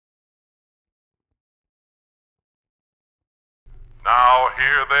Now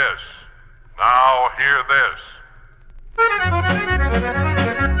hear this. Now hear this.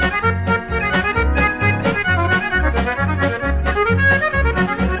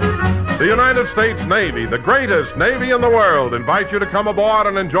 The United States Navy, the greatest Navy in the world, invites you to come aboard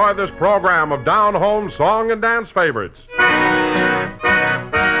and enjoy this program of down-home song and dance favorites.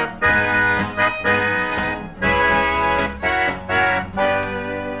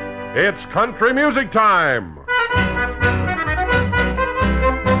 It's country music time.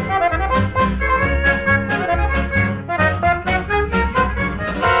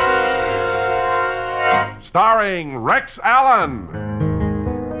 Starring Rex Allen.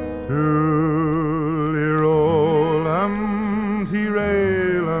 Tulirolum,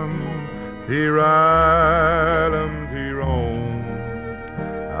 tiralum, tiralum, tirone.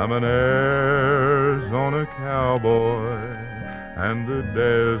 I'm an Arizona cowboy, and the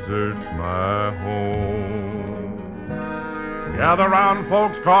desert's my home. Gather round,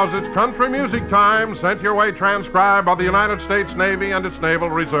 folks, 'cause it's country music time, sent your way transcribed by the United States Navy and its Naval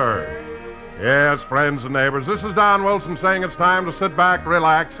Reserve. Yes, friends and neighbors, this is Don Wilson saying it's time to sit back,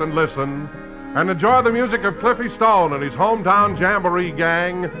 relax, and listen, and enjoy the music of Cliffie Stone and his hometown Jamboree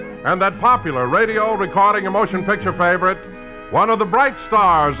gang, and that popular radio, recording, and motion picture favorite, one of the bright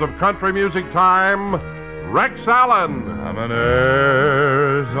stars of country music time, Rex Allen. I'm an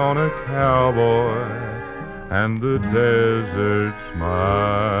Arizona cowboy, and the desert's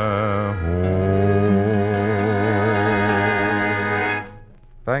my home.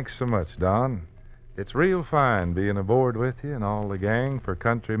 Thanks so much, Don. It's real fine being aboard with you and all the gang for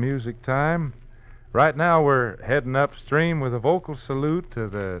country music time. Right now we're heading upstream with a vocal salute to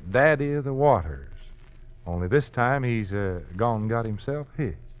the daddy of the waters. Only this time he's gone and got himself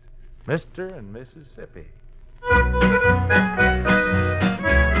hitched. Mr. and Mississippi.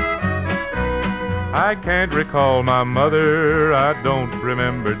 I can't recall my mother, I don't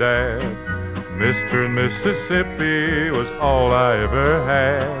remember Dad. Mr. and Mississippi was all I ever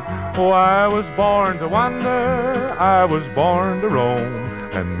had. Oh, I was born to wander, I was born to roam,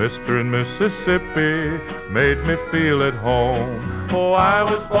 and Mr. and Mississippi made me feel at home. Oh, I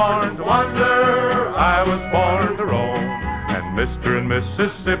was born to wander, I was born to roam, and Mr. and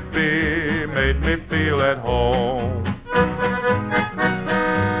Mississippi made me feel at home.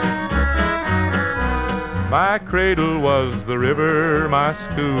 My cradle was the river, my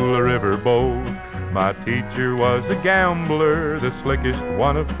school a river boat. My teacher was a gambler, the slickest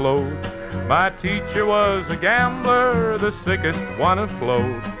one afloat. My teacher was a gambler, the sickest one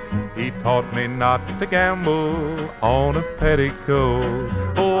afloat. He taught me not to gamble on a petticoat.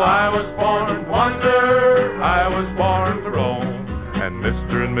 Oh, I was born to wander, I was born to roam, and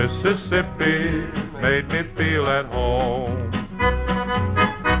Mr. and Mississippi made me feel at home.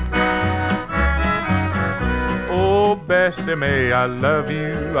 Oh, Bessie May, I love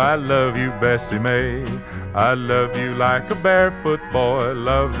you, Bessie May. I love you like a barefoot boy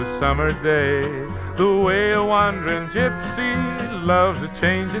loves a summer day. The way a wandering gypsy loves a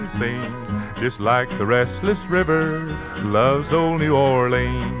changing scene, just like the restless river loves old New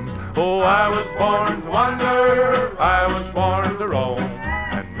Orleans. Oh, I was born to wander, I was born to roam,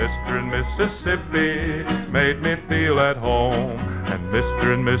 and Mr. and Mississippi made me feel at home. And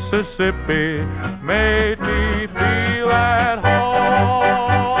Mr. and Mississippi made me feel at home.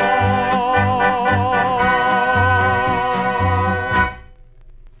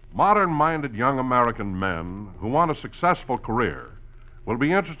 Modern-minded young American men who want a successful career will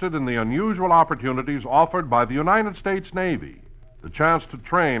be interested in the unusual opportunities offered by the United States Navy, the chance to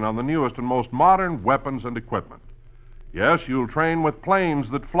train on the newest and most modern weapons and equipment. Yes, you'll train with planes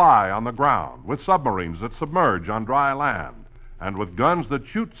that fly on the ground, with submarines that submerge on dry land, and with guns that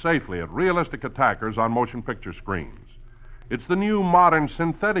shoot safely at realistic attackers on motion picture screens. It's the new modern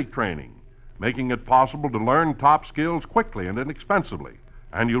synthetic training, making it possible to learn top skills quickly and inexpensively,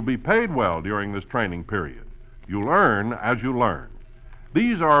 and you'll be paid well during this training period. You'll earn as you learn.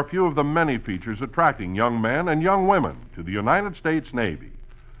 These are a few of the many features attracting young men and young women to the United States Navy.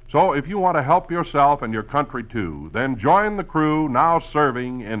 So if you want to help yourself and your country too, then join the crew now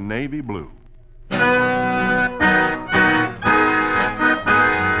serving in Navy blue.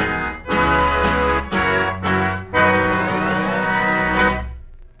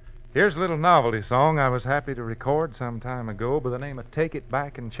 Here's a little novelty song I was happy to record some time ago by the name of Take It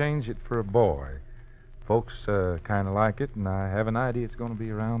Back and Change It for a Boy. Folks kind of like it, and I have an idea it's going to be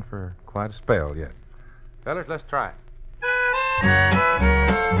around for quite a spell yet. Fellas, let's try it.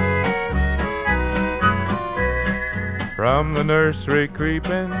 From the nursery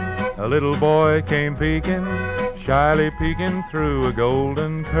creeping, a little boy came peeking, shyly peeking through a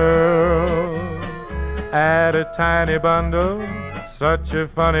golden curl at a tiny bundle such a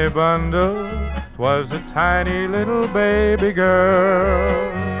funny bundle. 'Twas a tiny little baby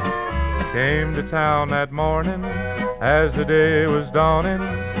girl. Came to town that morning as the day was dawning.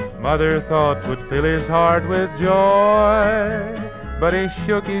 Mother thought would fill his heart with joy. But he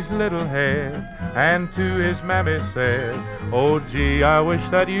shook his little head and to his mammy said, "Oh, gee, I wish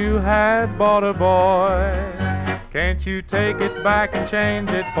that you had bought a boy. Can't you take it back and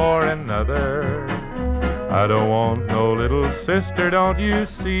change it for another? I don't want no little sister, don't you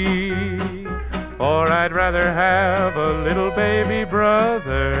see? For I'd rather have a little baby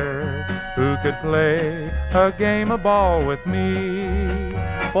brother who could play a game of ball with me.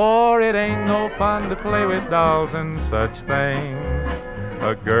 For it ain't no fun to play with dolls and such things.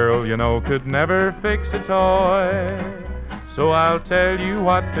 A girl, you know, could never fix a toy. So I'll tell you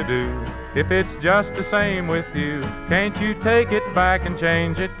what to do. If it's just the same with you, can't you take it back and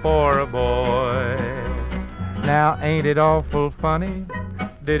change it for a boy?" Now, ain't it awful funny?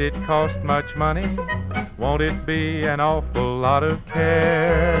 Did it cost much money? Won't it be an awful lot of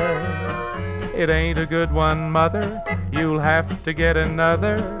care? It ain't a good one, Mother. You'll have to get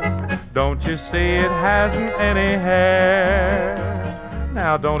another. Don't you see it hasn't any hair?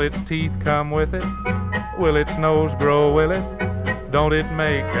 Now, don't its teeth come with it? Will its nose grow, will it? Don't it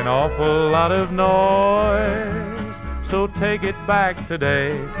make an awful lot of noise? So take it back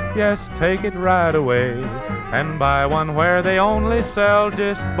today, yes, take it right away, and buy one where they only sell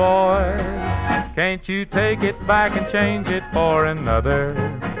just boys. Can't you take it back and change it for another?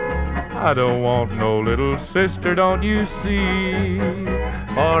 I don't want no little sister, don't you see?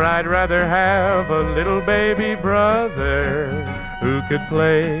 Or I'd rather have a little baby brother who could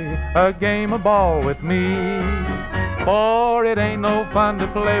play a game of ball with me. For it ain't no fun to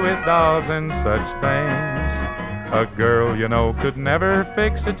play with dolls and such things. A girl, you know, could never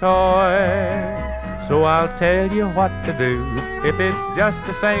fix a toy. So I'll tell you what to do. If it's just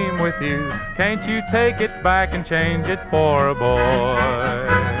the same with you, can't you take it back and change it for a boy?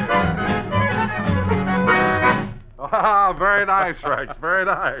 Ah, very nice, Rex, very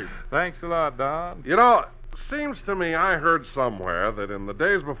nice. Thanks a lot, Don. You know, seems to me I heard somewhere that in the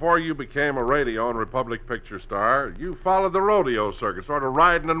days before you became a radio and Republic picture star, you followed the rodeo circuit, sort of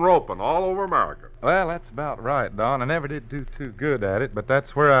riding and roping all over America. Well, that's about right, Don. I never did do too good at it, but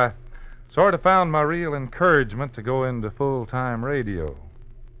that's where I sort of found my real encouragement to go into full-time radio.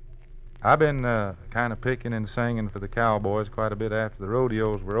 I've been kind of picking and singing for the Cowboys quite a bit after the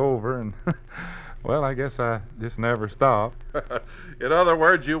rodeos were over, and well, I guess I just never stopped. In other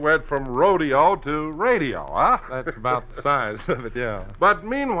words, you went from rodeo to radio, huh? That's about the size of it, yeah. But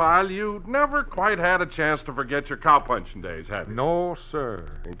meanwhile, you never quite had a chance to forget your cowpunching days, have you? No, sir.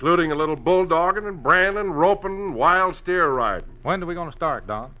 Including a little bulldogging and branding, roping, and wild steer riding. When are we going to start,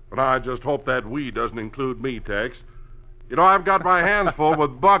 Don? But I just hope that "we" doesn't include me, Tex. You know, I've got my hands full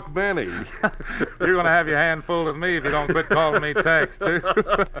with Buck Benny. You're going to have your hand full with me if you don't quit calling me Tex, too.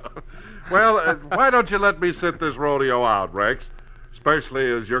 Well, why don't you let me sit this rodeo out, Rex? Especially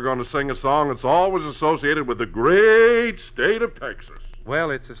as you're going to sing a song that's always associated with the great state of Texas.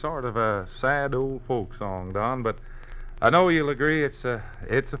 Well, it's a sort of a sad old folk song, Don, but I know you'll agree it's a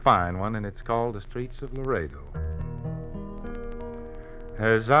fine one, and it's called The Streets of Laredo.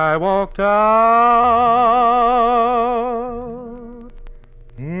 As I walked out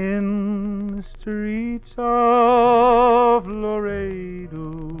in the streets of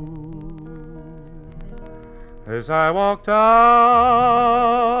Laredo, as I walked out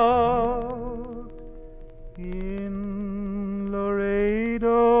in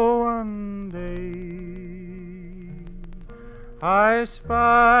Laredo one day, I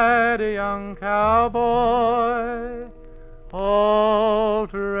spied a young cowboy all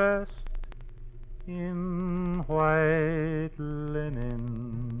dressed in white linen,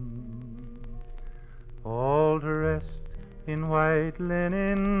 all dressed in white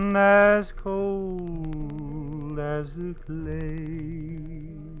linen, as cold as the clay.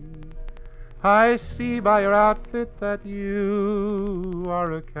 I see by your outfit that you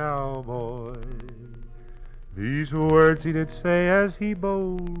are a cowboy. These words he did say as he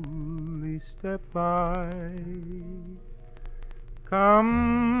boldly stepped by.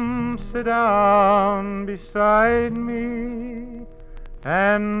 Come sit down beside me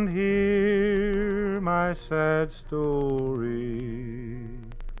and hear my sad story.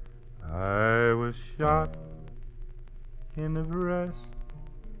 I was shot in the breast,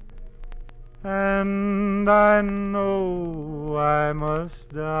 and I know I must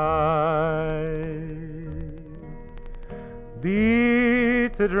die.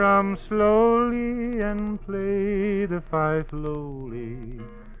 Beat the drum slowly and play the fife lowly.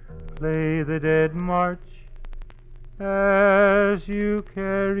 Play the dead march as you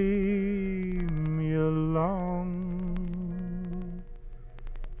carry me along.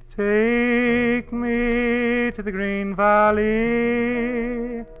 Take me to the green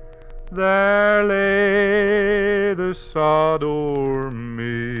valley, there lay the sod o'er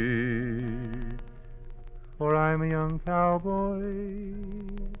me. For I'm a young cowboy,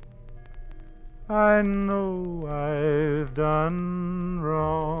 I know I've done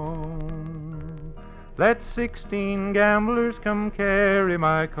wrong. Let 16 gamblers come carry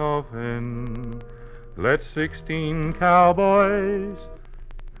my coffin. Let 16 cowboys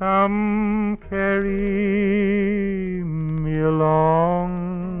come carry me along.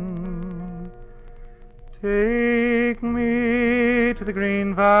 Take me to the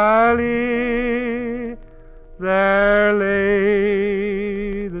green valley, there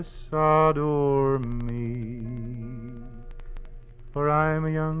lay the sod o'er me. For I'm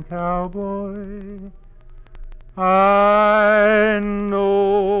a young cowboy, I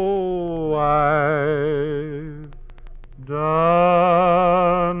know I've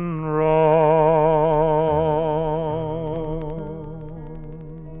done wrong.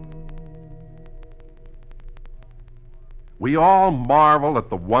 We all marvel at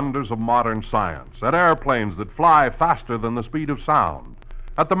the wonders of modern science, at airplanes that fly faster than the speed of sound,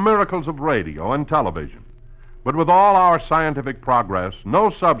 at the miracles of radio and television. But with all our scientific progress,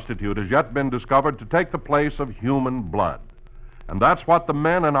 no substitute has yet been discovered to take the place of human blood. And that's what the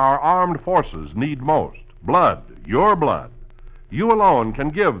men in our armed forces need most. Blood, your blood. You alone can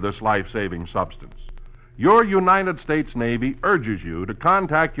give this life-saving substance. Your United States Navy urges you to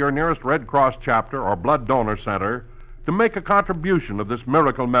contact your nearest Red Cross chapter or blood donor center to make a contribution of this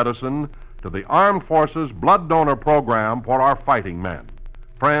miracle medicine to the Armed Forces Blood Donor Program for our fighting men.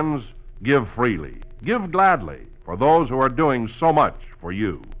 Friends, give freely. Give gladly for those who are doing so much for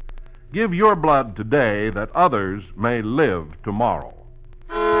you. Give your blood today that others may live tomorrow.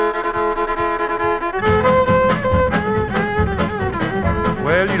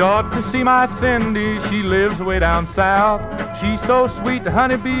 Well, you'd ought to see my Cindy, she lives way down south. She's so sweet the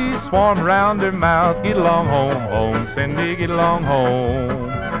honeybees swarm around her mouth. Get along home, home, Cindy, get along home.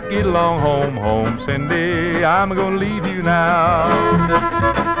 Get along home, home, Cindy, I'm gonna leave you now.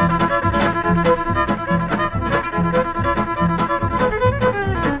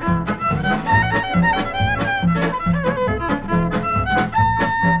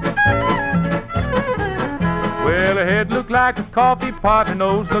 Well, her head looked like a coffee pot, her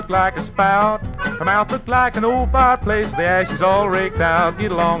nose looked like a spout. Her mouth looked like an old fireplace, the ashes all raked out.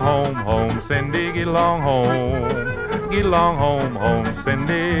 Get along home, home, Cindy, get along home. Get along home, home,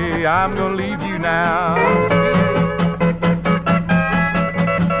 Cindy, I'm gonna leave you now.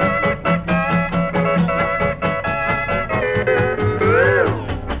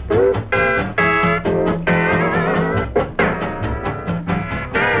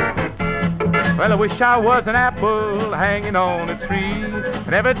 Well, I wish I was an apple hanging on a tree,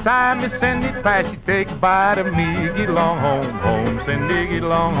 and every time Miss Cindy passed, she'd take a bite of me. Get along home, home, Cindy, get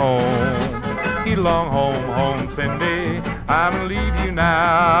along home. Get along home, home, Cindy, I'm gonna leave you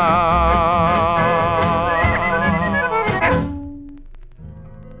now.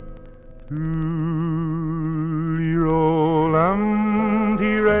 Tee-roll-um,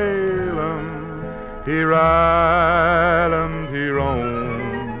 tee-rail-um, tee-ride-um,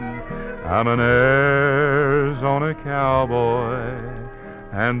 tee-rom. I'm an Arizona cowboy,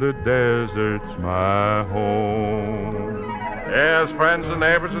 and the desert's my home. Yes, friends and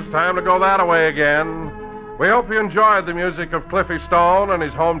neighbors, it's time to go that-a-way again. We hope you enjoyed the music of Cliffie Stone and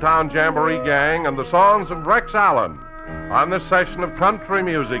his hometown Jamboree gang and the songs of Rex Allen on this session of Country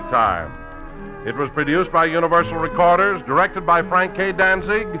Music Time. It was produced by Universal Recorders, directed by Frank K.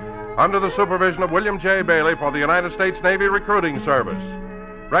 Danzig, under the supervision of William J. Bailey for the United States Navy Recruiting Service.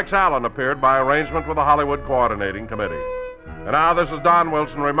 Rex Allen appeared by arrangement with the Hollywood Coordinating Committee. And now this is Don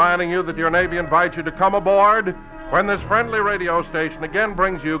Wilson reminding you that your Navy invites you to come aboard when this friendly radio station again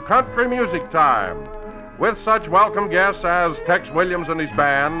brings you Country Music Time, with such welcome guests as Tex Williams and his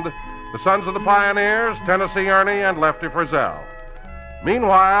band, the Sons of the Pioneers, Tennessee Ernie, and Lefty Frizzell.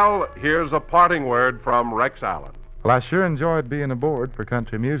 Meanwhile, here's a parting word from Rex Allen. Well, I sure enjoyed being aboard for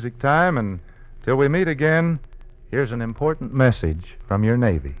Country Music Time, and till we meet again, here's an important message from your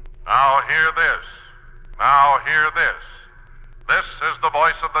Navy. Now hear this. Now hear this. This is the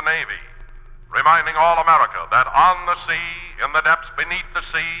voice of the Navy, reminding all America that on the sea, in the depths beneath the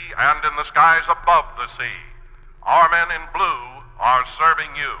sea, and in the skies above the sea, our men in blue are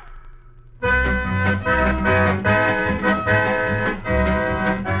serving you.